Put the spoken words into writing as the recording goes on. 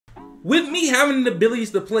With me having the abilities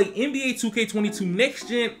to play NBA 2K22 next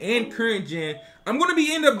gen and current gen, I'm going to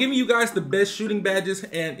be end up giving you guys the best shooting badges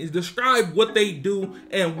and describe what they do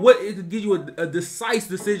and what it gives you a decisive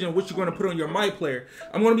decision on what you're going to put on your MyPlayer.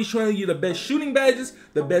 I'm going to be showing you the best shooting badges,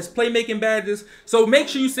 the best playmaking badges. So make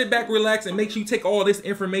sure you sit back, relax, and make sure you take all this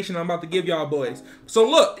information I'm about to give y'all boys. So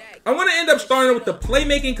look, I'm going to end up starting with the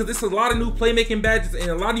playmaking because there's a lot of new playmaking badges and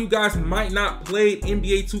a lot of you guys might not play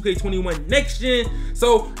NBA 2K21 next gen.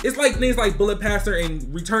 So it's like things like bullet passer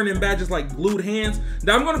and returning badges like glued hands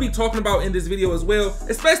that I'm going to be talking about in this video as well,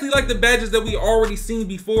 especially like the badges that we already seen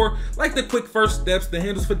before, like the quick first steps, the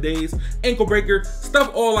handles for days, ankle breaker, stuff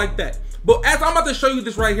all like that. But as I'm about to show you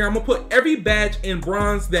this right here, I'm gonna put every badge in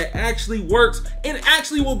bronze that actually works and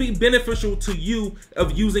actually will be beneficial to you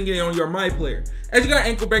of using it on your MyPlayer. As you got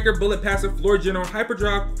ankle breaker, bullet passer, floor general,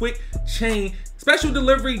 hyperdrive, quick chain, special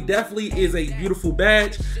delivery definitely is a beautiful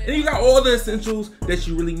badge. And you got all the essentials that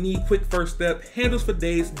you really need: quick first step, handles for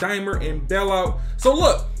days, dimer, and bailout. So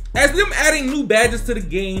look, as them adding new badges to the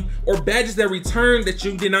game or badges that return that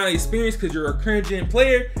you did not experience because you're a current gen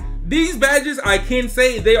player, these badges, I can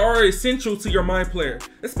say they are essential to your MyPlayer,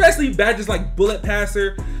 especially badges like bullet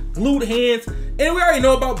passer, glued hands, and we already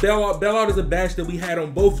know about bailout. Bailout is a badge that we had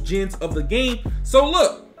on both gens of the game. So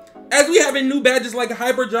look, as we having new badges like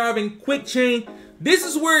hyperdrive and quick chain, this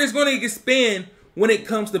is where it's going to expand when it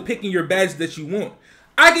comes to picking your badges that you want.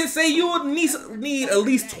 I can say you would need at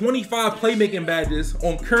least 25 playmaking badges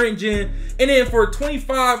on current gen, and then for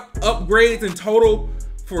 25 upgrades in total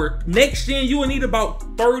for next gen, you will need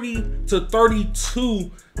about 30 to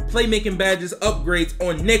 32 playmaking badges upgrades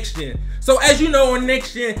on next gen. So as you know, on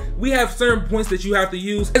next gen, we have certain points that you have to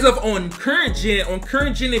use. As of on current gen,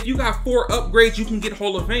 if you got 4 upgrades, you can get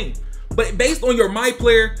Hall of Fame. But based on your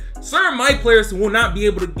MyPlayer, certain MyPlayers will not be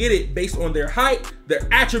able to get it based on their height, their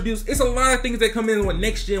attributes. It's a lot of things that come in with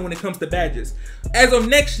next gen when it comes to badges. As of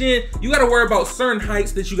next gen, you gotta worry about certain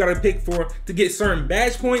heights that you gotta pick for to get certain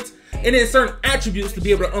badge points, and then certain attributes to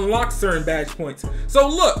be able to unlock certain badge points. So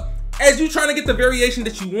look, as you're trying to get the variation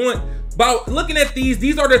that you want, by looking at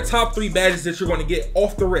these are the top 3 badges that you're gonna get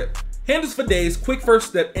off the rip. Handles for days, quick first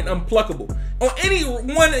step, and unpluckable. On any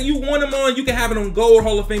one that you want them on, you can have it on Gold,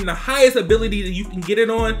 Hall of Fame, the highest ability that you can get it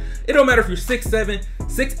on. It don't matter if you're 6'7",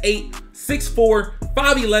 6'8", 6'4",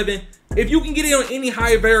 5'11". If you can get it on any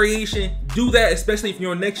higher variation, do that, especially if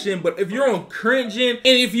you're on next gen. But if you're on current gen,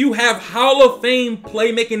 and if you have Hall of Fame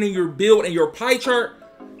playmaking in your build and your pie chart,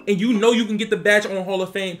 and you know you can get the badge on Hall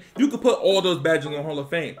of Fame, you can put all those badges on Hall of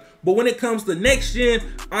Fame. But when it comes to next gen,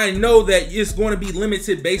 I know that it's going to be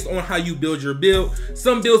limited based on how you build your build.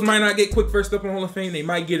 Some builds might not get quick first step on Hall of Fame, they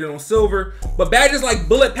might get it on silver. But badges like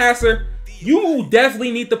bullet passer, you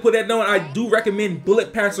definitely need to put that on. I do recommend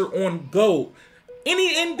bullet passer on gold.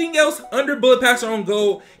 Anything else under bullet passer on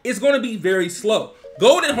gold is going to be very slow.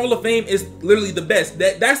 Gold and Hall of Fame is literally the best.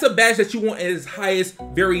 That's a badge that you want at its highest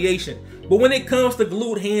variation. But when it comes to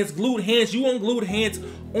glued hands, you want glued hands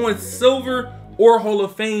on silver or Hall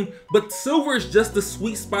of Fame, but silver is just the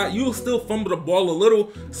sweet spot. You will still fumble the ball a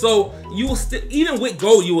little, so you will still, even with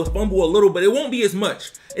gold, you will fumble a little, but it won't be as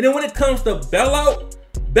much. And then when it comes to bailout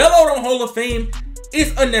on Hall of Fame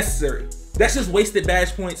is unnecessary. That's just wasted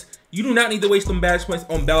badge points. You do not need to waste them badge points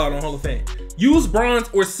on bailout on Hall of Fame. Use bronze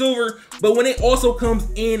or silver, but when it also comes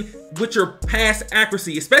in with your pass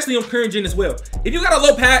accuracy, especially on current gen as well. If you got a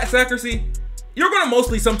low pass accuracy, you're gonna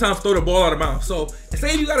mostly sometimes throw the ball out of bounds. So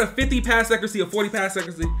say if you got a 50 pass accuracy or 40 pass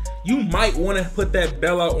accuracy, you might wanna put that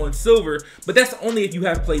bailout on silver, but that's only if you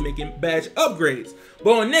have playmaking badge upgrades.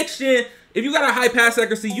 But on next gen, if you got a high pass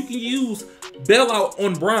accuracy, you can use bailout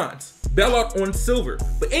on bronze, bailout on silver.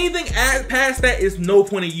 But anything past that is no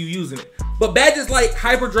point in you using it. But badges like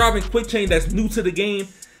hyperdrive and quick chain that's new to the game,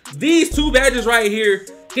 these 2 badges right here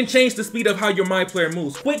can change the speed of how your MyPlayer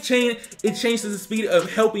moves. Quick chain, it changes the speed of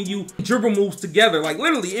helping you dribble moves together. Like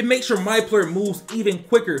literally, it makes your MyPlayer moves even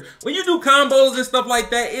quicker. When you do combos and stuff like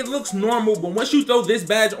that, it looks normal, but once you throw this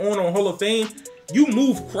badge on Hall of Fame, you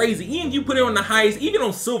move crazy. Even if you put it on the highest, even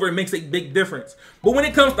on silver, it makes a big difference. But when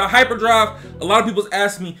it comes to hyperdrive, a lot of people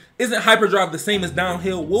ask me, isn't hyperdrive the same as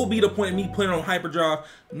downhill? What will be the point of me putting on hyperdrive?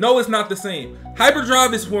 No, it's not the same.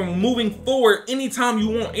 Hyperdrive is for moving forward anytime you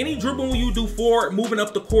want. Any dribble you do forward, moving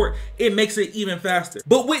up the court, it makes it even faster.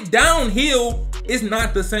 But with downhill, it's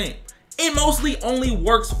not the same. It mostly only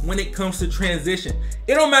works when it comes to transition.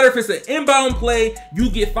 It don't matter if it's an inbound play,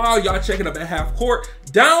 you get fouled, y'all check it up at half court.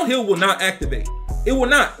 Downhill will not activate. It will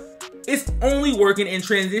not. It's only working in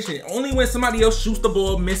transition. Only when somebody else shoots the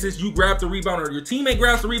ball, misses, you grab the rebound, or your teammate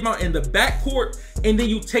grabs the rebound in the back court, and then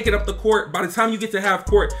you take it up the court. By the time you get to half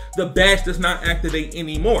court, the badge does not activate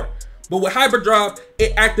anymore. But with hyperdrive,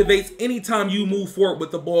 it activates anytime you move forward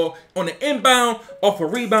with the ball on the inbound, off a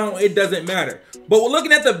rebound, it doesn't matter. But we're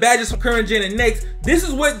looking at the badges for current gen and next. This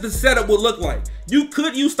is what the setup would look like. You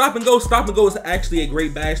could use stop and go. Stop and go is actually a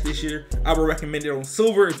great badge this year. I would recommend it on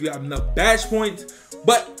silver if you have enough badge points.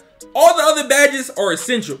 But all the other badges are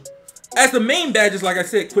essential. As the main badges, like I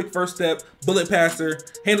said, quick first step, bullet passer,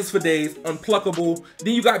 handles for days, unpluckable,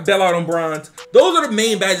 then you got bailout on bronze. Those are the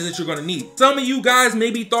main badges that you're gonna need. Some of you guys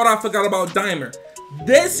maybe thought I forgot about dimer.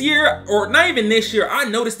 This year, or not even this year, I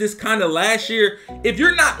noticed this kind of last year. If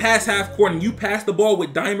you're not past half court and you pass the ball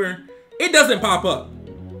with dimer, it doesn't pop up.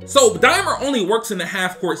 So dimer only works in the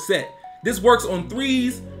half court set. This works on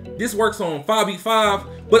threes, this works on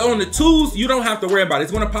 5v5, but on the twos, you don't have to worry about it.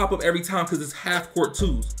 It's gonna pop up every time because it's half court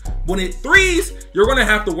twos. When it threes, you're gonna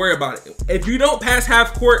have to worry about it. If you don't pass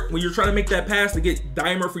half court when you're trying to make that pass to get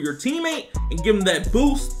dimer for your teammate and give them that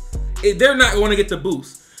boost, they're not gonna get the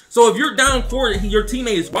boost. So if you're down court and your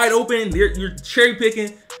teammate is wide open, you're cherry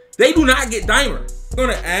picking, they do not get dimer. I'm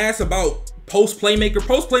gonna ask about post playmaker.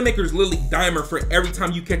 Post playmaker is literally dimer for every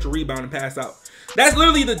time you catch a rebound and pass out. That's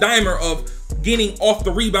literally the dimer of getting off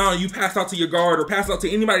the rebound, you pass out to your guard or pass out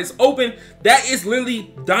to anybody that's open. That is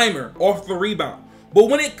literally dimer off the rebound. But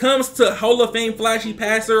when it comes to Hall of Fame flashy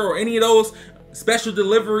passer or any of those special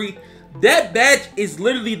delivery, that badge is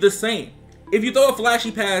literally the same. If you throw a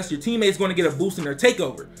flashy pass, your teammate's going to get a boost in their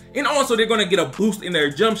takeover. And also they're going to get a boost in their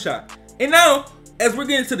jump shot. And now, as we're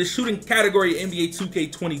getting to the shooting category NBA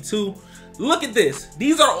 2K22, look at this.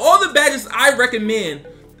 These are all the badges I recommend.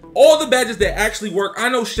 All the badges that actually work. I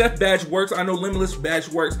know Chef badge works. I know Limitless badge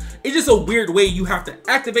works. It's just a weird way you have to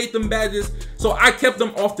activate them badges. So I kept them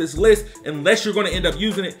off this list unless you're going to end up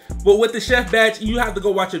using it. But with the Chef badge, you have to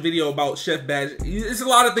go watch a video about Chef badge. It's a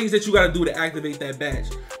lot of things that you got to do to activate that badge.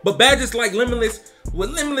 But badges like Limitless, with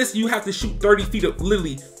Limitless, you have to shoot 30 feet of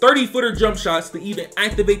literally 30-footer jump shots to even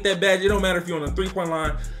activate that badge. It don't matter if you're on the three-point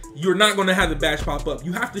line. You're not going to have the badge pop up.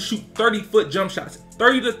 You have to shoot 30-foot jump shots,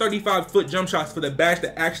 30 to 35-foot jump shots for the badge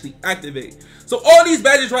to actually activate. So all these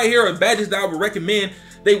badges right here are badges that I would recommend.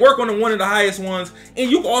 They work on one of the highest ones,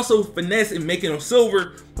 and you can also finesse and make it on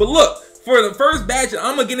silver. But look, for the first badge that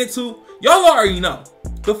I'm going to get into, y'all already know.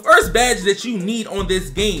 The first badge that you need on this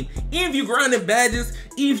game, even if you're grinding badges,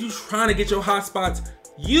 even if you're trying to get your hot spots,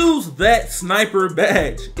 use that sniper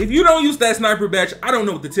badge. If you don't use that sniper badge, I don't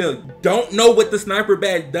know what to tell you. Don't know what the sniper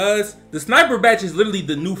badge does? The sniper badge is literally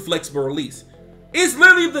the new flexible release. It's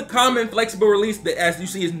literally the common flexible release that, as you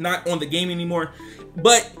see, is not on the game anymore.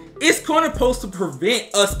 But it's kind of supposed to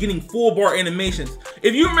prevent us getting full bar animations.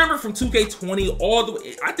 If you remember from 2K20 all the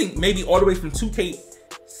way, I think maybe all the way from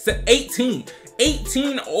 2K18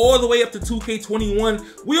 all the way up to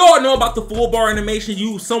 2K21, we all know about the full bar animation.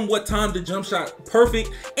 You somewhat time the jump shot perfect,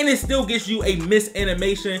 and it still gives you a miss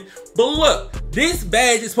animation. But look, this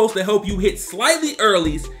badge is supposed to help you hit slightly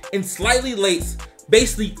earlys and slightly lates,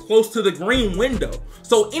 basically close to the green window.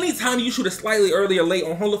 So anytime you shoot a slightly early or late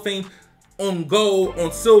on Hall of Fame, on gold,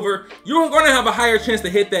 on silver, you're going to have a higher chance to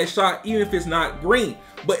hit that shot even if it's not green.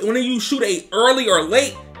 But when you shoot a early or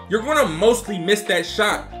late, you're going to mostly miss that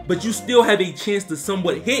shot, but you still have a chance to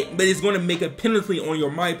somewhat hit, but it's going to make a penalty on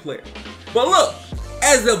your MyPlayer. But look,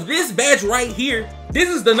 as of this badge right here, this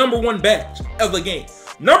is the #1 badge of the game.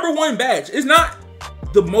 #1 badge is not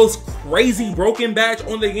the most crazy broken badge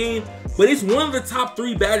on the game, but it's one of the top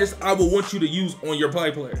 3 badges I would want you to use on your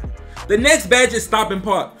MyPlayer. The next badge is Stop and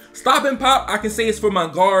Pop. Stop and Pop, I can say it's for my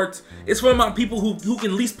guards. It's for my people who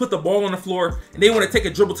can at least put the ball on the floor and they want to take a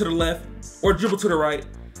dribble to the left or dribble to the right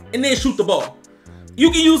and then shoot the ball.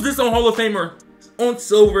 You can use this on Hall of Fame or on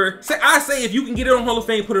silver. I say if you can get it on Hall of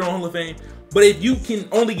Fame, put it on Hall of Fame. But if you can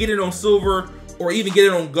only get it on silver or even get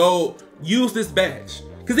it on gold, use this badge.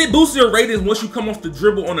 Because it boosts your ratings once you come off the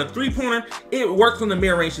dribble on a three-pointer. It works on the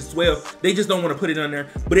mid-range as well. They just don't want to put it on there.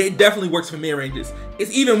 But it definitely works for mid-ranges.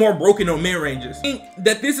 It's even more broken on mid-ranges. I think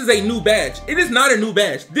that this is a new badge. It is not a new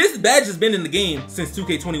badge. This badge has been in the game since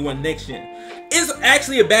 2K21 Next Gen. It's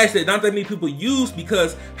actually a badge that not that many people use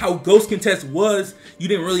because how Ghost Contest was, you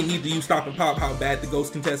didn't really need to use Stop and Pop, how bad the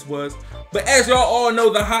Ghost Contest was. But as y'all all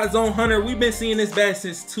know, the Hot Zone Hunter, we've been seeing this badge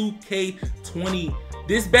since 2K20.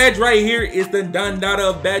 This badge right here is the Dandada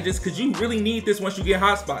of badges because you really need this once you get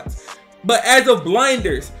hotspots. But as of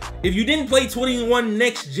blinders, if you didn't play 21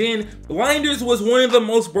 Next Gen, blinders was one of the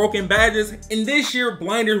most broken badges, and this year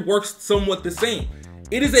blinders works somewhat the same.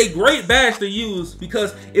 It is a great badge to use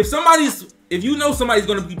because if you know somebody's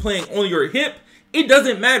going to be playing on your hip, it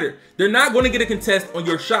doesn't matter. They're not going to get a contest on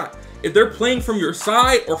your shot. If they're playing from your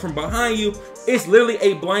side or from behind you, it's literally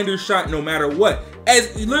a blinder shot no matter what.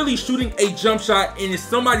 as literally shooting a jump shot, and if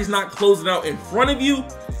somebody's not closing out in front of you,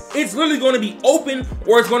 it's literally going to be open,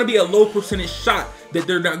 or it's going to be a low percentage shot that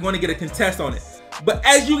they're not going to get a contest on it. But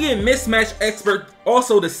as you get mismatch expert,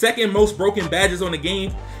 also the second most broken badges on the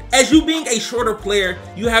game, as you being a shorter player,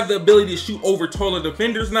 you have the ability to shoot over taller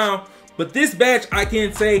defenders now. But this badge, I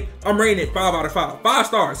can say I'm rating it 5 out of 5. 5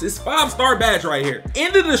 stars. It's 5-star badge right here.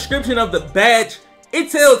 In the description of the badge,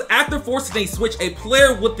 it tells after forcing a switch, a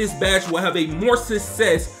player with this badge will have a more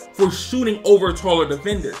success for shooting over taller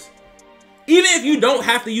defenders. Even if you don't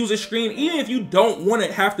have to use a screen, even if you don't want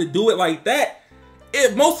to have to do it like that,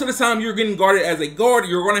 if most of the time you're getting guarded as a guard,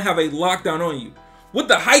 you're going to have a lockdown on you. With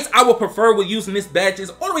the heights, I would prefer with using this badge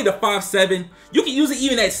is all the way to 5'7". You can use it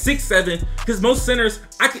even at 6'7", because most centers,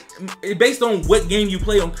 based on what game you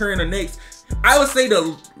play on current or next, I would say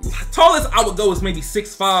the tallest I would go is maybe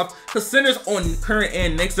 6'5", because centers on current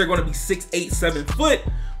and next, they're going to be 6'8", 7 foot.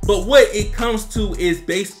 But what it comes to is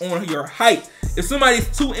based on your height. If somebody's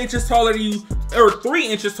 2 inches taller than you, or 3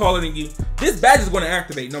 inches taller than you, this badge is going to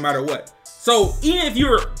activate no matter what. So even if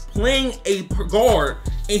you're playing a guard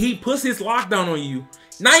and he puts his lockdown on you,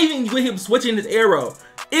 not even with him switching his arrow,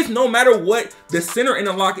 it's no matter what, the center in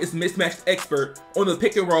the lock is mismatched expert on the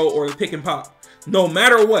pick and roll or the pick and pop, no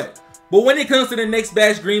matter what. But when it comes to the next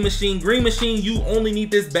badge, Green Machine, you only need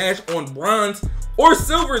this badge on bronze or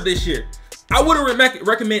silver this year. I wouldn't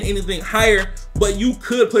recommend anything higher, but you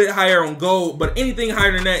could put it higher on gold, but anything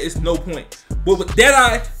higher than that is no point. But with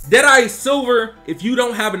Deadeye silver, if you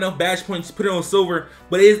don't have enough badge points, put it on silver.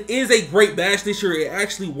 But it is a great badge this year. It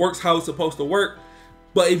actually works how it's supposed to work.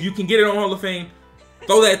 But if you can get it on Hall of Fame,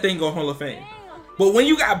 throw that thing on Hall of Fame. But when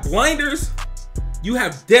you got blinders, you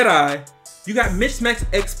have Deadeye, you got mismatch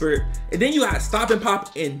expert, and then you got stop and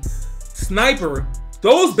pop and sniper.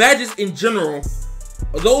 Those badges in general,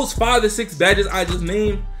 those 5 to 6 badges I just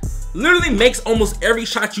named, literally makes almost every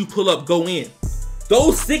shot you pull up go in.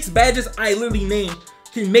 Those 6 badges I literally named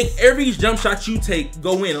can make every jump shot you take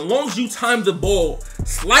go in, as long as you time the ball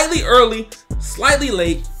slightly early, slightly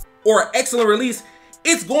late, or excellent release.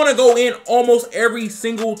 It's going to go in almost every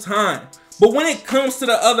single time. But when it comes to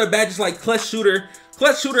the other badges like Clutch Shooter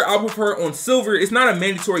I prefer on silver. It's not a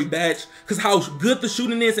mandatory badge because how good the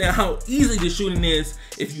shooting is and how easy the shooting is.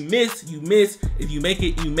 If you miss, you miss. If you make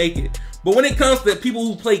it, you make it. But when it comes to people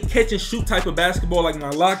who play catch and shoot type of basketball, like my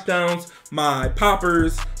lockdowns, my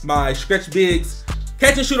poppers, my stretch bigs,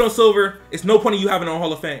 catch and shoot on silver, it's no point in you having it on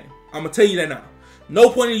Hall of Fame. I'm gonna tell you that now. No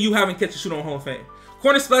point in you having catch and shoot on Hall of Fame.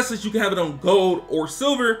 Corner specialist, you can have it on gold or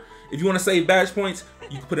silver. If you want to save badge points,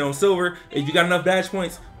 you can put it on silver. If you got enough badge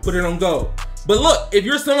points, put it on gold. But look, if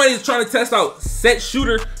you're somebody that's trying to test out set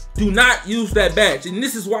shooter, do not use that badge. And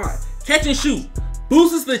this is why. Catch and shoot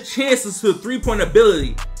boosts the chances to 3-point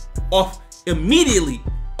ability off immediately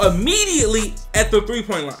at the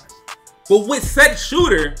 3-point line. But with set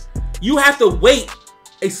shooter, you have to wait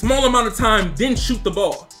a small amount of time, then shoot the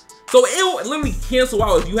ball. So it will literally cancel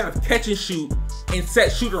out if you have catch and shoot and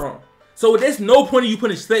set shooter on. So there's no point in you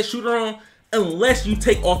putting set shooter on unless you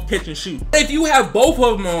take off catch and shoot. If you have both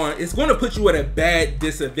of them on, it's going to put you at a bad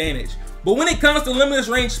disadvantage. But when it comes to limitless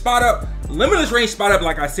range spot up,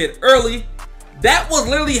 like I said early, that was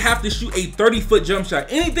literally have to shoot a 30-foot jump shot.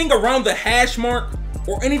 Anything around the hash mark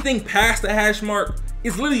or anything past the hash mark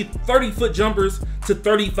is literally 30-foot jumpers to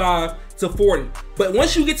 35 to 40. But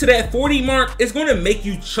once you get to that 40 mark, it's going to make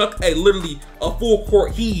you chuck literally a full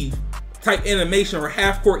court heave type animation or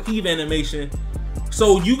half court heave animation.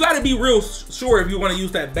 So you got to be real sure if you want to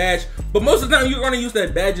use that badge. But most of the time you're going to use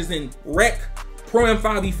that badges in rec, pro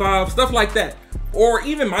M5v5, stuff like that. Or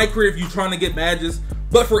even MYCAREER if you're trying to get badges.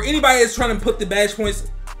 But for anybody that's trying to put the badge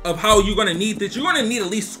points of how you're going to need this, you're going to need at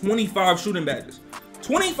least 25 shooting badges.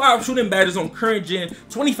 25 shooting badges on current gen,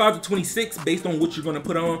 25 to 26 based on what you're going to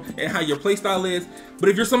put on and how your playstyle is. But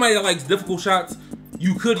if you're somebody that likes difficult shots,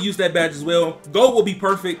 you could use that badge as well. Gold will be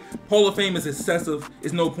perfect. Hall of Fame is excessive.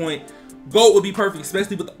 It's no point. Gold would be perfect,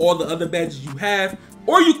 especially with all the other badges you have.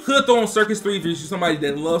 Or you could throw on Circus 3 if you're somebody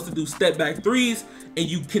that loves to do step back threes and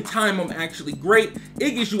you can time them actually great.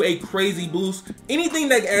 It gives you a crazy boost. Anything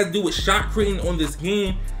that has to do with shot creating on this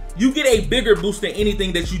game, you get a bigger boost than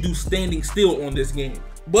anything that you do standing still on this game.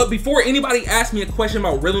 But before anybody asks me a question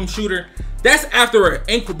about rhythm shooter, that's after an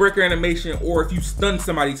ankle breaker animation or if you stun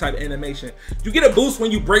somebody type animation. You get a boost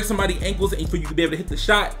when you break somebody's ankles and for you to be able to hit the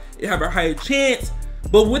shot, you have a higher chance.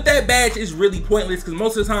 But with that badge, it's really pointless because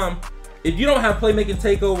most of the time, if you don't have playmaking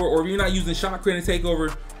takeover or if you're not using shot creating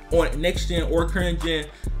takeover on next gen or current gen,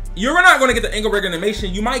 you're not going to get the ankle breaker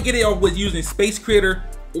animation. You might get it off with using space creator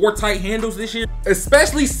or tight handles this year,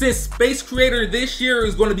 especially since Space Creator this year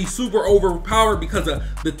is going to be super overpowered because of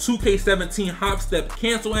the 2K17 hop step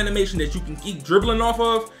cancel animation that you can keep dribbling off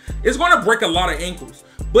of. It's going to break a lot of ankles.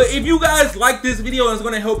 But if you guys like this video, it's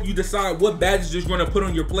going to help you decide what badges you're going to put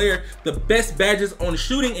on your player, the best badges on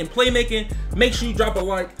shooting and playmaking. Make sure you drop a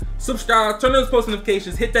like, subscribe, turn on those post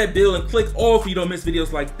notifications, hit that bell, and click all so you don't miss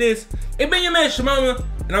videos like this. It's been your man ChaMoma,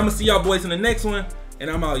 and I'm going to see y'all boys in the next one, and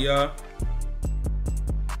I'm out, y'all.